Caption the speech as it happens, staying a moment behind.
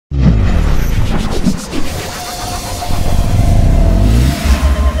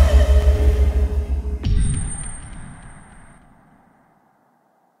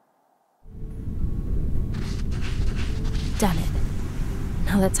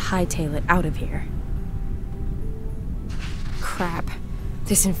let's hightail it out of here. Crap.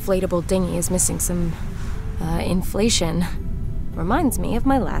 This inflatable dinghy is missing some, inflation. Reminds me of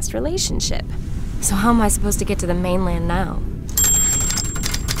my last relationship. So how am I supposed to get to the mainland now?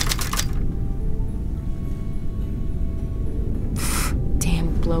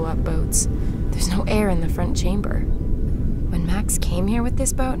 Damn blow-up boats. There's no air in the front chamber. When Max came here with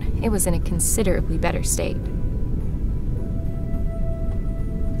this boat, it was in a considerably better state.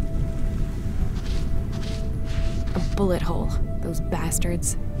 A bullet hole, those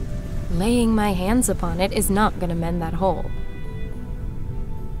bastards. Laying my hands upon it is not gonna mend that hole.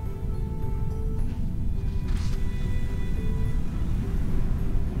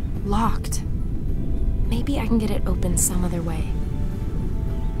 Locked. Maybe I can get it open some other way.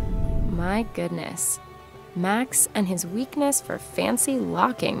 My goodness. Max and his weakness for fancy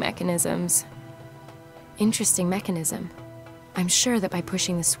locking mechanisms. Interesting mechanism. I'm sure that by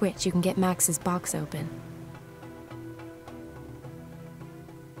pushing the switch you can get Max's box open.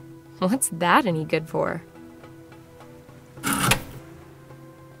 What's that any good for?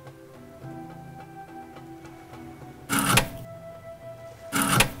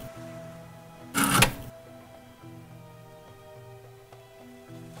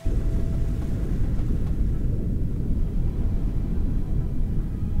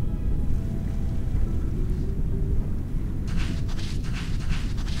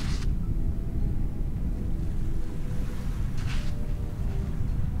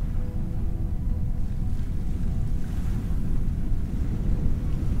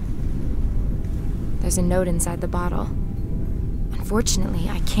 There's a note inside the bottle. Unfortunately,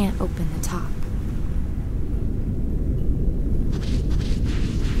 I can't open the top.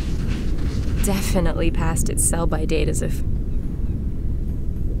 Definitely past its sell-by date as if...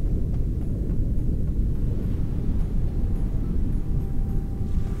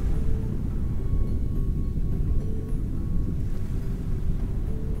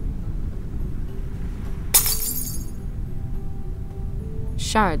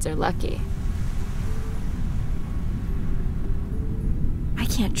 Shards are lucky. I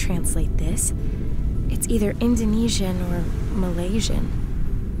can't translate this. It's either Indonesian or Malaysian.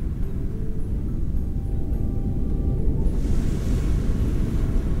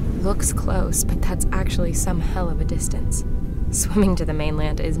 Looks close, but that's actually some hell of a distance. Swimming to the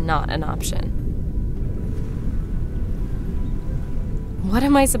mainland is not an option. What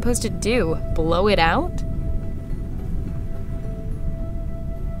am I supposed to do? Blow it out?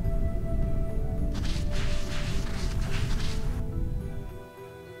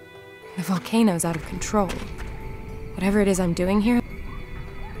 The volcano's out of control. Whatever it is I'm doing here...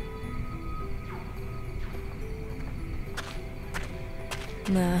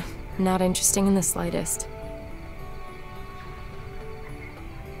 Nah, not interesting in the slightest.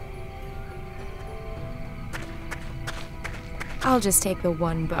 I'll just take the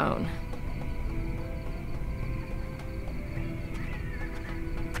one bone.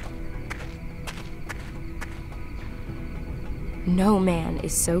 No man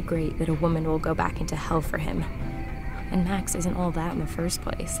is so great that a woman will go back into hell for him. And Max isn't all that in the first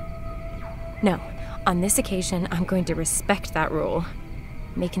place. No, on this occasion, I'm going to respect that rule.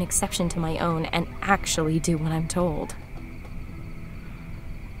 Make an exception to my own and actually do what I'm told.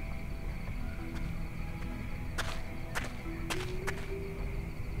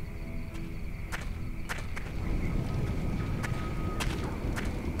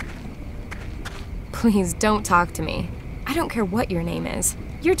 Please don't talk to me. I don't care what your name is.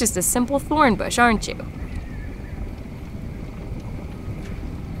 You're just a simple thorn bush, aren't you?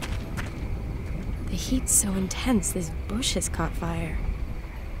 The heat's so intense, this bush has caught fire.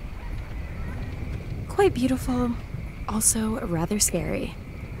 Quite beautiful, also rather scary.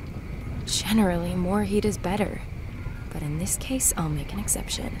 Generally, more heat is better, but in this case, I'll make an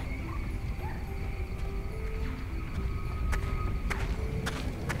exception.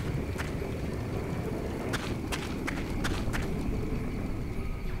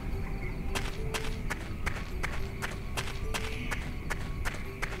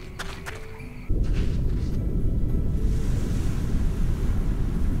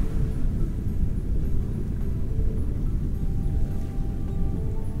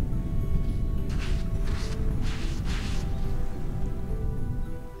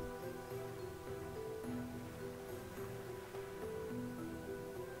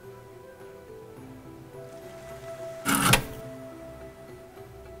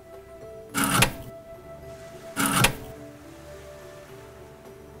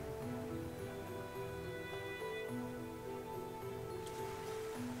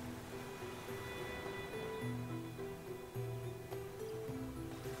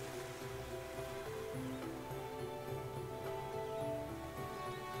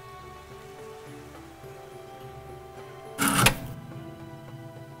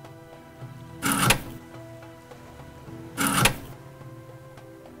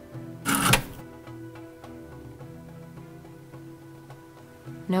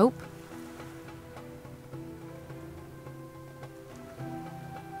 Nope.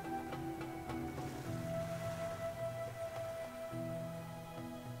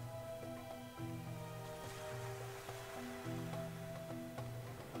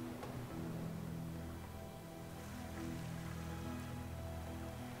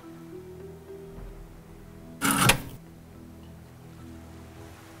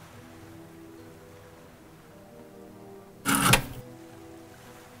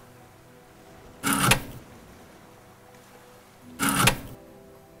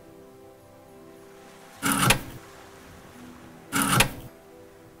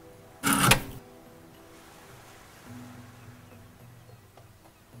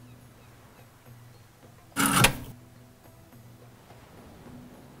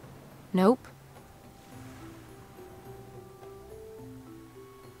 Nope.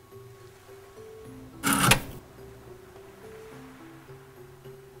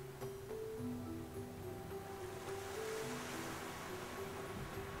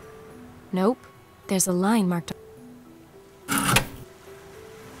 Nope. There's a line marked.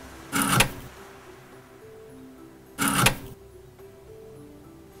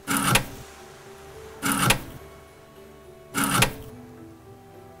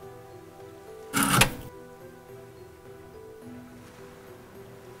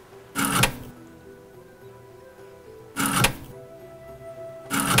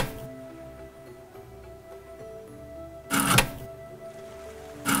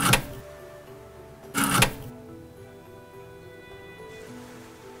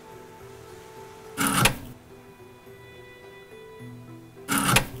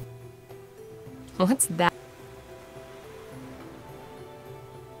 What's that?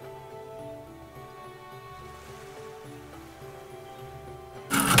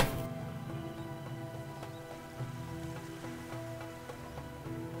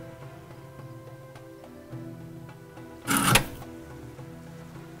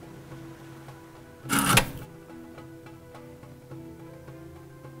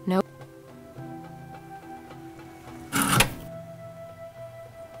 Nope.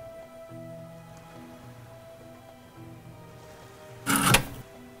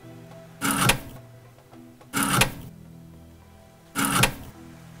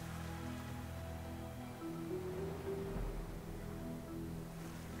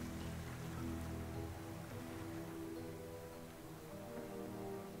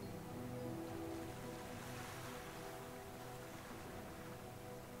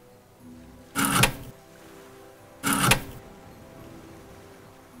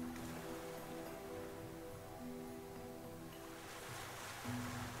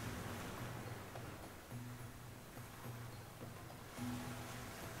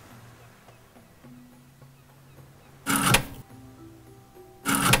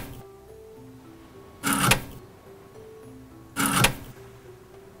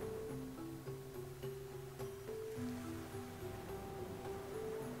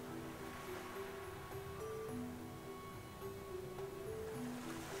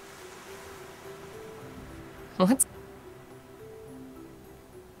 What's...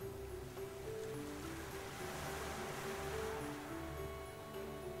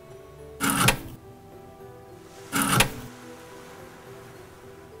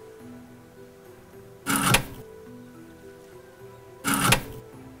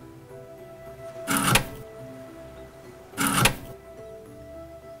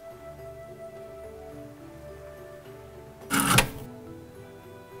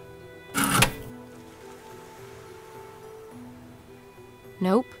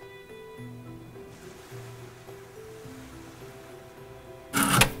 Nope.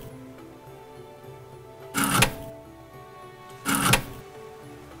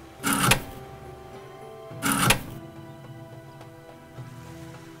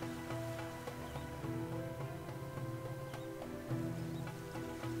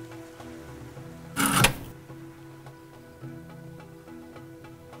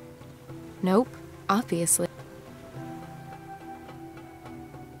 Nope, obviously.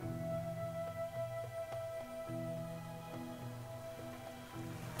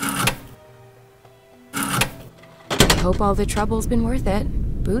 Hope all the trouble's been worth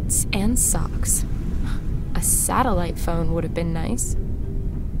it. Boots and socks. A satellite phone would have been nice.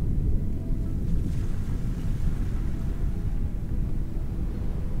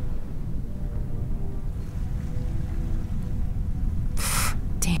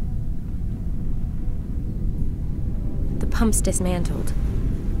 Damn. The pump's dismantled.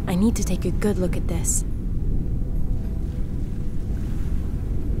 I need to take a good look at this.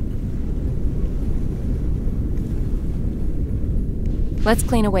 Let's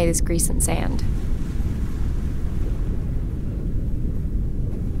clean away this grease and sand.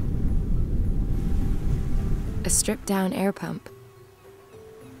 A stripped-down air pump.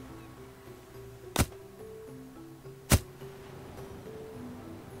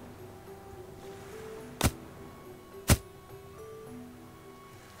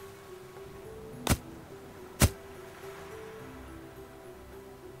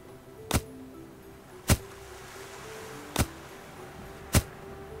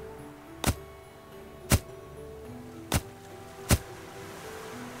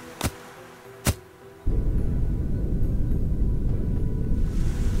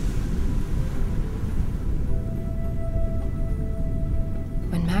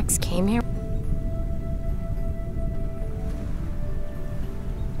 When Max came here,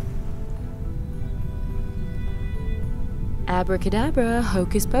 abracadabra,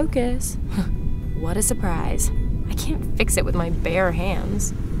 hocus pocus. What a surprise. I can't fix it with my bare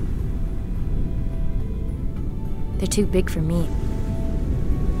hands. They're too big for me.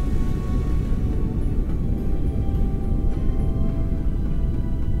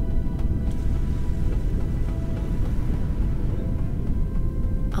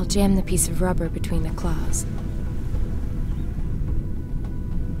 I'll jam the piece of rubber between the claws.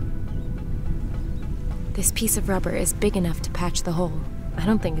 This piece of rubber is big enough to patch the hole. I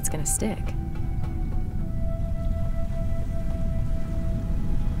don't think it's gonna stick.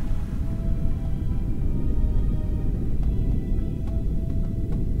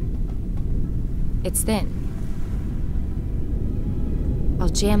 It's thin. I'll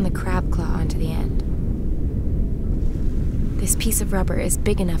jam the crab claw onto the end. This piece of rubber is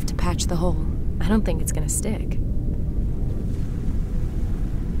big enough to patch the hole. I don't think it's gonna stick.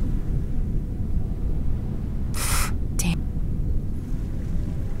 Damn.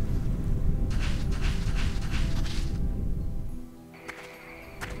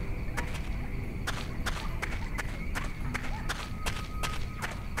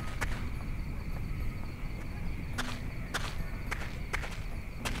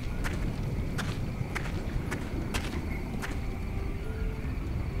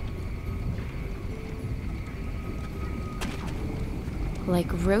 Like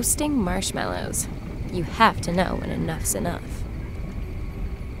roasting marshmallows. You have to know when enough's enough.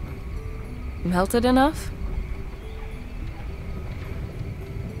 Melted enough?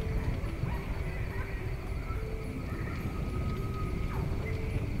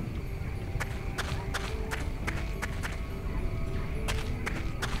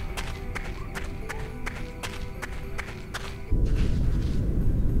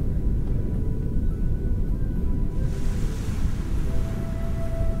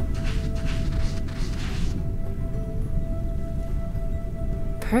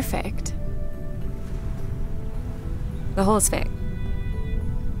 Perfect. The hole's fixed.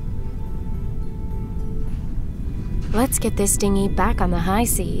 Let's get this dinghy back on the high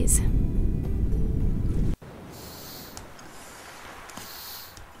seas.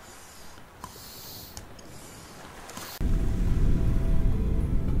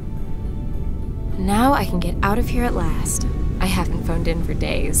 Now I can get out of here at last. I haven't phoned in for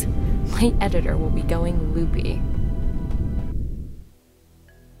days. My editor will be going loopy.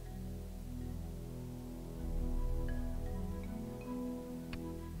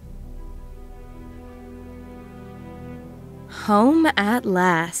 Home at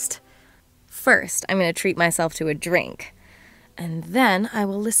last. First, I'm going to treat myself to a drink. And then I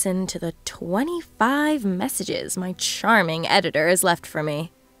will listen to the 25 messages my charming editor has left for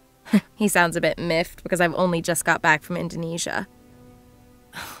me. He sounds a bit miffed because I've only just got back from Indonesia.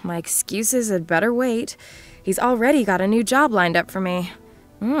 My excuses had better wait. He's already got a new job lined up for me.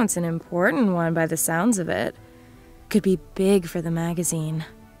 It's an important one by the sounds of it. Could be big for the magazine.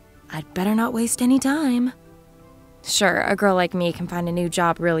 I'd better not waste any time. Sure, a girl like me can find a new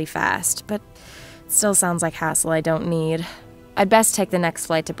job really fast, but it still sounds like hassle I don't need. I'd best take the next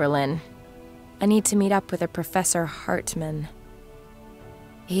flight to Berlin. I need to meet up with a Professor Hartmann.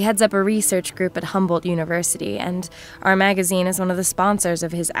 He heads up a research group at Humboldt University, and our magazine is one of the sponsors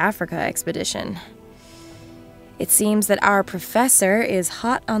of his Africa expedition. It seems that our professor is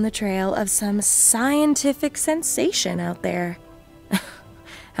hot on the trail of some scientific sensation out there.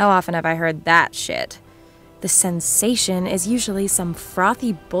 How often have I heard that shit? The sensation is usually some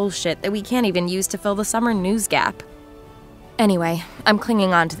frothy bullshit that we can't even use to fill the summer news gap. Anyway, I'm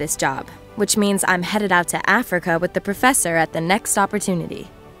clinging on to this job, which means I'm headed out to Africa with the professor at the next opportunity.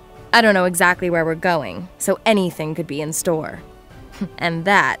 I don't know exactly where we're going, so anything could be in store. And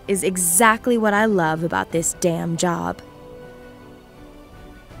that is exactly what I love about this damn job.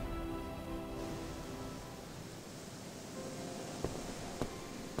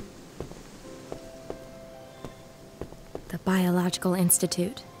 Biological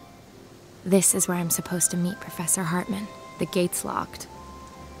Institute. This is where I'm supposed to meet Professor Hartman. The gate's locked.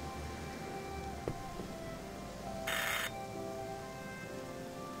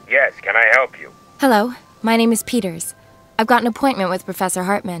 Yes, can I help you? Hello, my name is Peters. I've got an appointment with Professor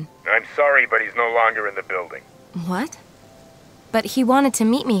Hartman. I'm sorry, but he's no longer in the building. What? But he wanted to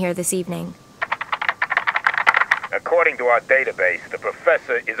meet me here this evening. According to our database, the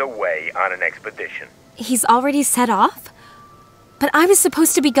professor is away on an expedition. He's already set off? But I was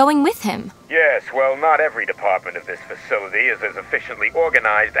supposed to be going with him. Yes, well, not every department of this facility is as efficiently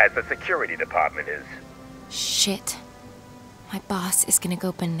organized as the security department is. Shit. My boss is gonna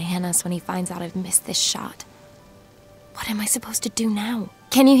go bananas when he finds out I've missed this shot. What am I supposed to do now?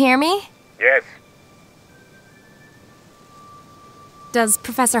 Can you hear me? Yes. Does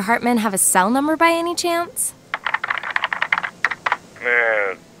Professor Hartman have a cell number by any chance?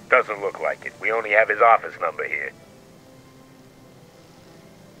 Doesn't look like it. We only have his office number here.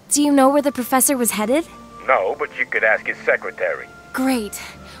 Do you know where the professor was headed? No, but you could ask his secretary. Great.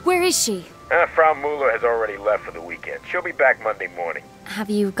 Where is she? Frau Mueller has already left for the weekend. She'll be back Monday morning. Have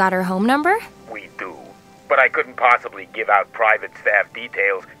you got her home number? We do. But I couldn't possibly give out private staff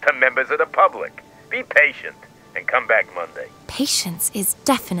details to members of the public. Be patient and come back Monday. Patience is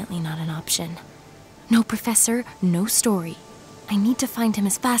definitely not an option. No professor, no story. I need to find him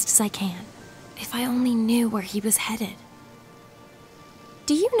as fast as I can. If I only knew where he was headed.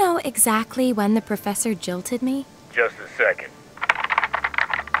 Do you know exactly when the professor jilted me? Just a second.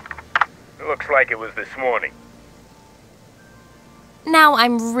 It looks like it was this morning. Now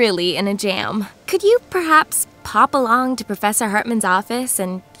I'm really in a jam. Could you perhaps pop along to Professor Hartman's office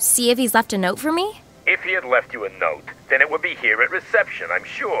and see if he's left a note for me? If he had left you a note, then it would be here at reception, I'm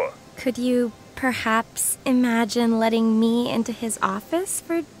sure. Could you perhaps imagine letting me into his office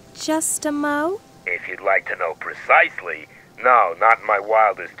for just a mo? If you'd like to know precisely, no, not in my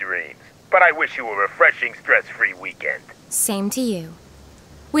wildest dreams. But I wish you a refreshing, stress-free weekend. Same to you.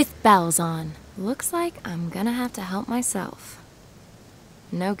 With bells on. Looks like I'm gonna have to help myself.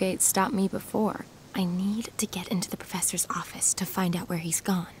 No gate stopped me before. I need to get into the professor's office to find out where he's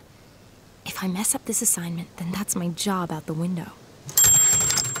gone. If I mess up this assignment, then that's my job out the window.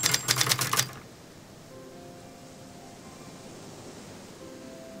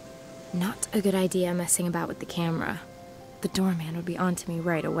 Not a good idea messing about with the camera. The doorman would be onto me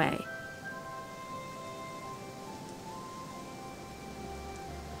right away.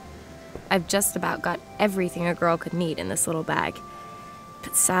 I've just about got everything a girl could need in this little bag,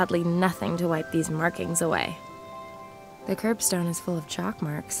 but sadly nothing to wipe these markings away. The curbstone is full of chalk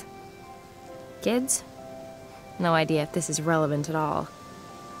marks. Kids? No idea if this is relevant at all.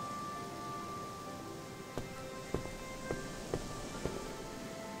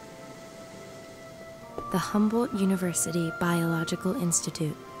 The Humboldt University Biological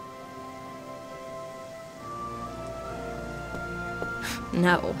Institute.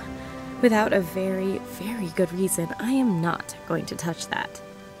 No. Without a very, very good reason, I am not going to touch that.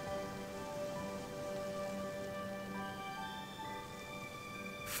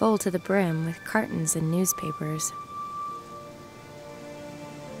 Full to the brim with cartons and newspapers.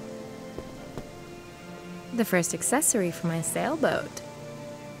 The first accessory for my sailboat.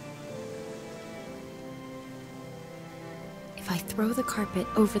 If I throw the carpet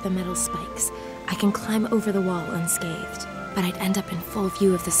over the metal spikes, I can climb over the wall unscathed. But I'd end up in full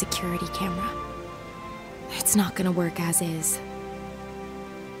view of the security camera. It's not gonna work as is.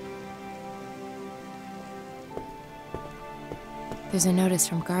 There's a notice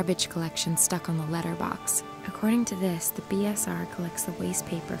from garbage collection stuck on the letterbox. According to this, the BSR collects the waste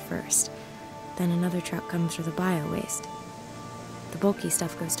paper first. Then another truck comes for the bio-waste. The bulky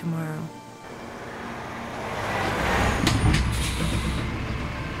stuff goes tomorrow.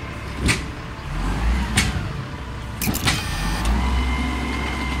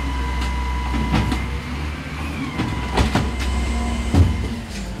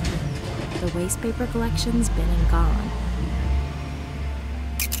 The waste paper collection's been and gone.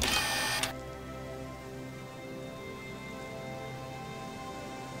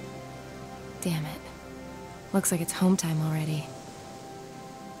 Damn it. Looks like it's home time already.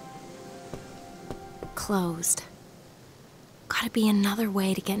 Closed. Gotta be another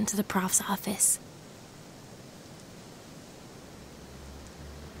way to get into the prof's office.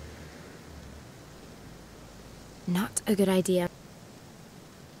 Not a good idea.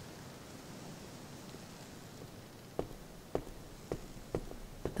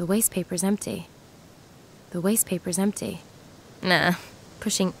 The waste paper's empty. The waste paper's empty. Nah,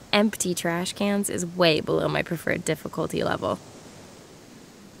 pushing empty trash cans is way below my preferred difficulty level.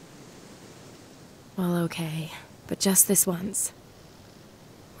 Well, okay, but just this once.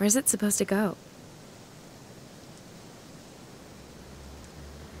 Where's it supposed to go?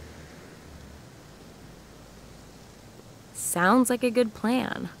 Sounds like a good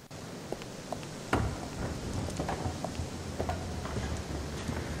plan.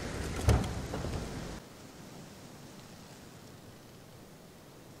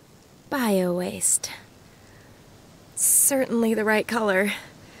 Bio-waste. Certainly the right color.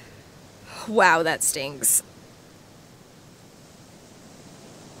 Wow, that stings.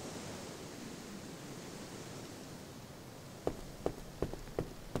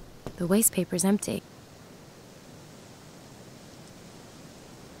 The waste paper's empty.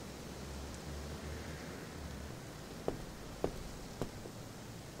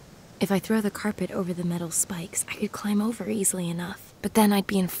 If I throw the carpet over the metal spikes, I could climb over easily enough. But then I'd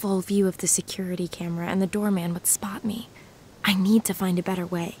be in full view of the security camera and the doorman would spot me. I need to find a better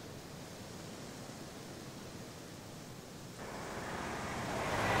way.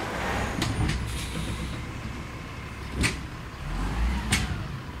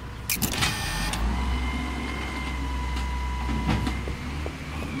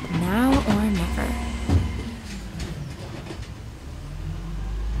 Now or never.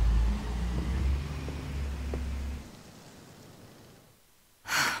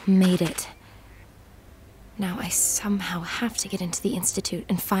 Made it. Now I somehow have to get into the Institute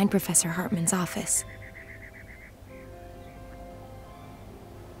and find Professor Hartman's office.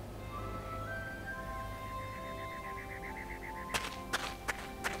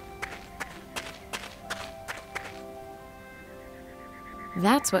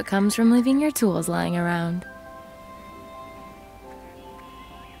 That's what comes from leaving your tools lying around.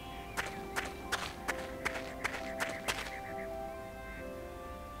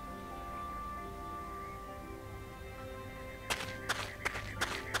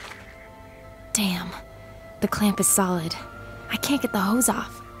 Damn, the clamp is solid. I can't get the hose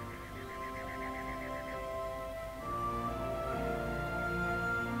off.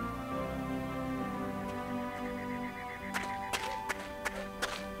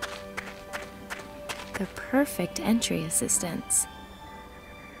 The perfect entry assistance.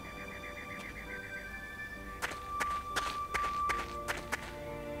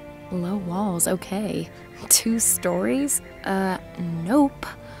 Low walls, okay. 2 stories? Nope.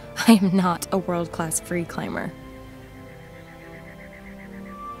 I am not a world-class free climber.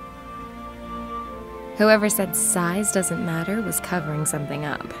 Whoever said size doesn't matter was covering something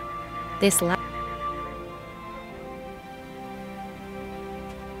up. This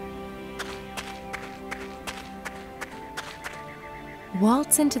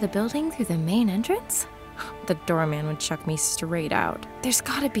waltz into the building through the main entrance? The doorman would chuck me straight out. There's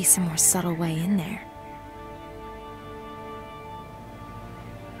gotta be some more subtle way in there.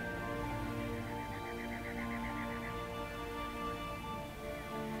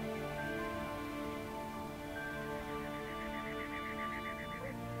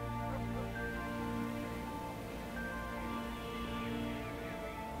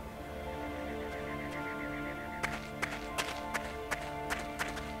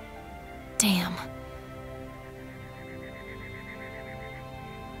 Damn.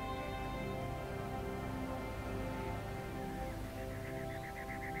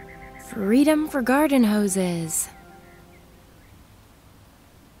 Freedom for garden hoses.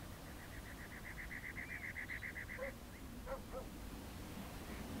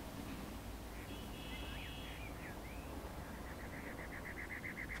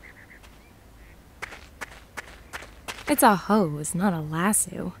 It's a hose, not a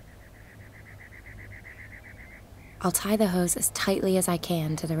lasso. I'll tie the hose as tightly as I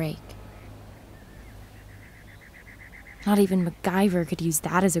can to the rake. Not even MacGyver could use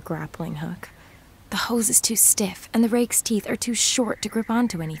that as a grappling hook. The hose is too stiff, and the rake's teeth are too short to grip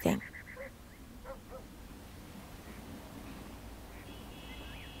onto anything.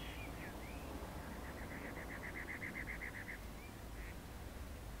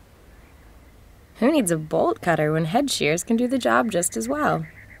 Who needs a bolt cutter when head shears can do the job just as well?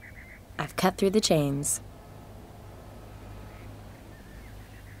 I've cut through the chains.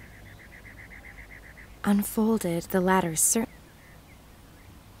 Unfolded, the ladder's certain.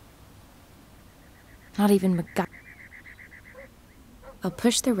 Not even MacGyver. I'll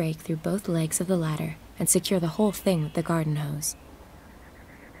push the rake through both legs of the ladder and secure the whole thing with the garden hose.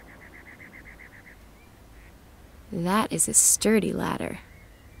 That is a sturdy ladder.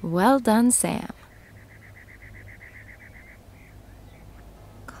 Well done, Sam.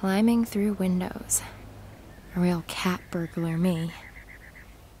 Climbing through windows. A real cat burglar, me.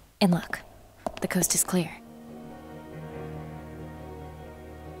 And look. The coast is clear.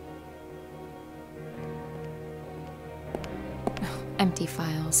 Empty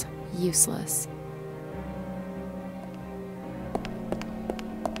files. Useless.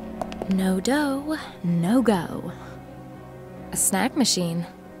 No dough, no go. A snack machine.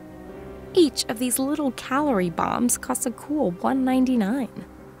 Each of these little calorie bombs costs a cool $1.99.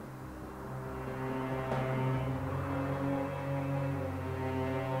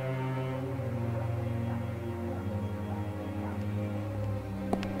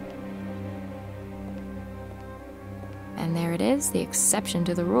 And there it is, the exception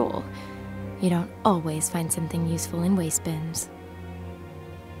to the rule. You don't always find something useful in waste bins.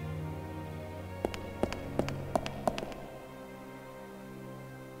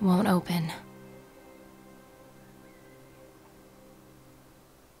 Won't open.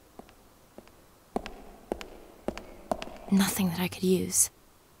 Nothing that I could use.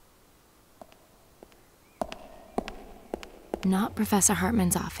 Not Professor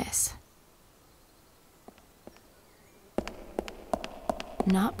Hartman's office.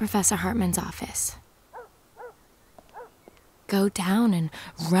 Not Professor Hartman's office. Go down and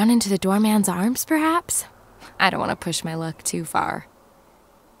run into the doorman's arms, perhaps? I don't want to push my luck too far.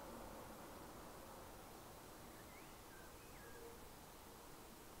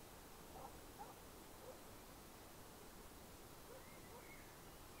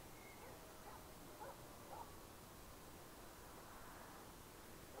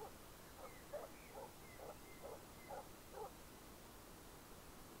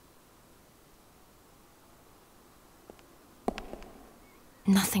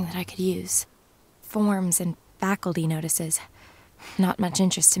 Nothing that I could use. Forms and faculty notices. Not much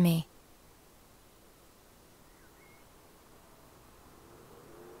interest to me.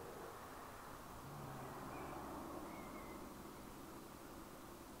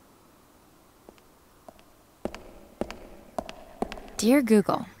 Dear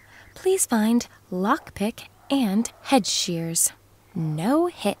Google, please find lockpick and hedge shears. No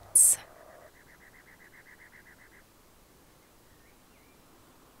hits.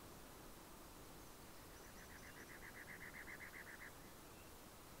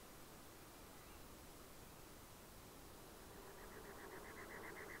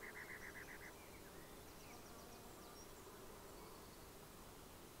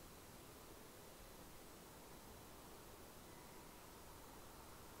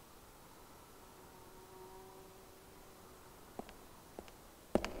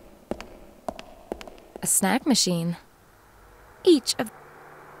 A snack machine. Each of...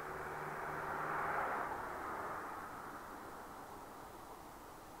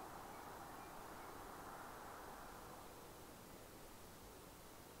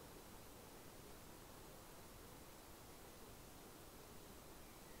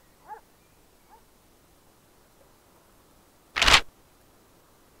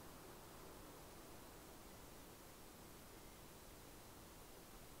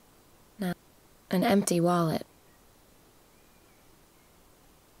 No. An empty wallet.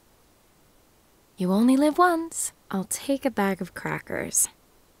 You only live once. I'll take a bag of crackers.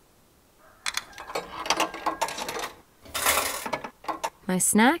 My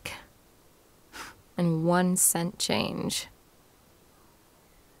snack? And 1-cent change.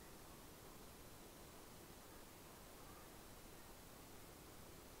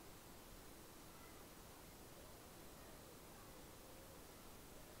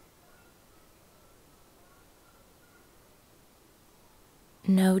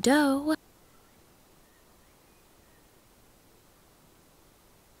 No dough.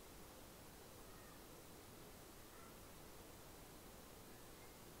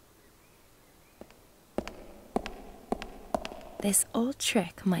 This old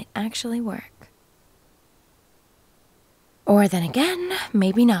trick might actually work. Or then again,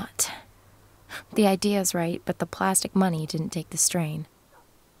 maybe not. The idea's right, but the plastic money didn't take the strain.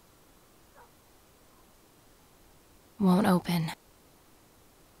 Won't open.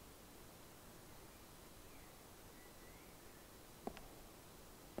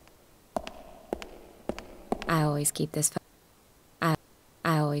 I always keep this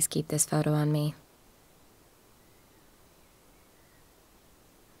photo on me.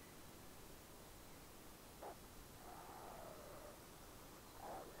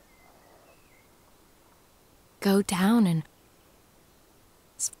 Go down and...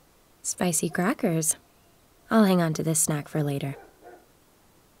 Spicy crackers. I'll hang on to this snack for later.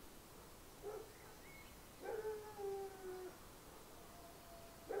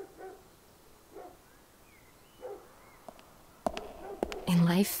 In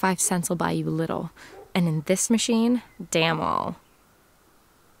life, 5 cents will buy you little. And in this machine, damn all.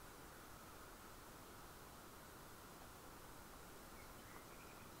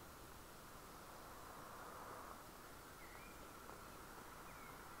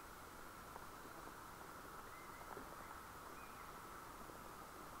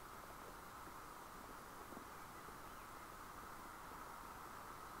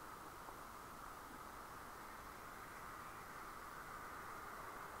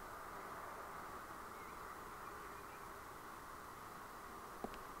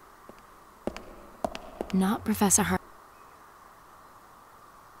 Not Professor Hart.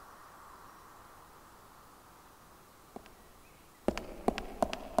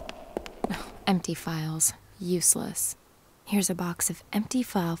 Empty files. Useless. Here's a box of empty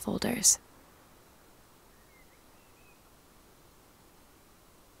file folders.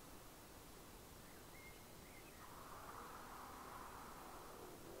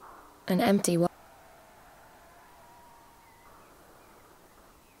 An empty wall.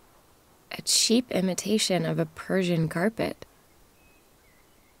 A cheap imitation of a Persian carpet.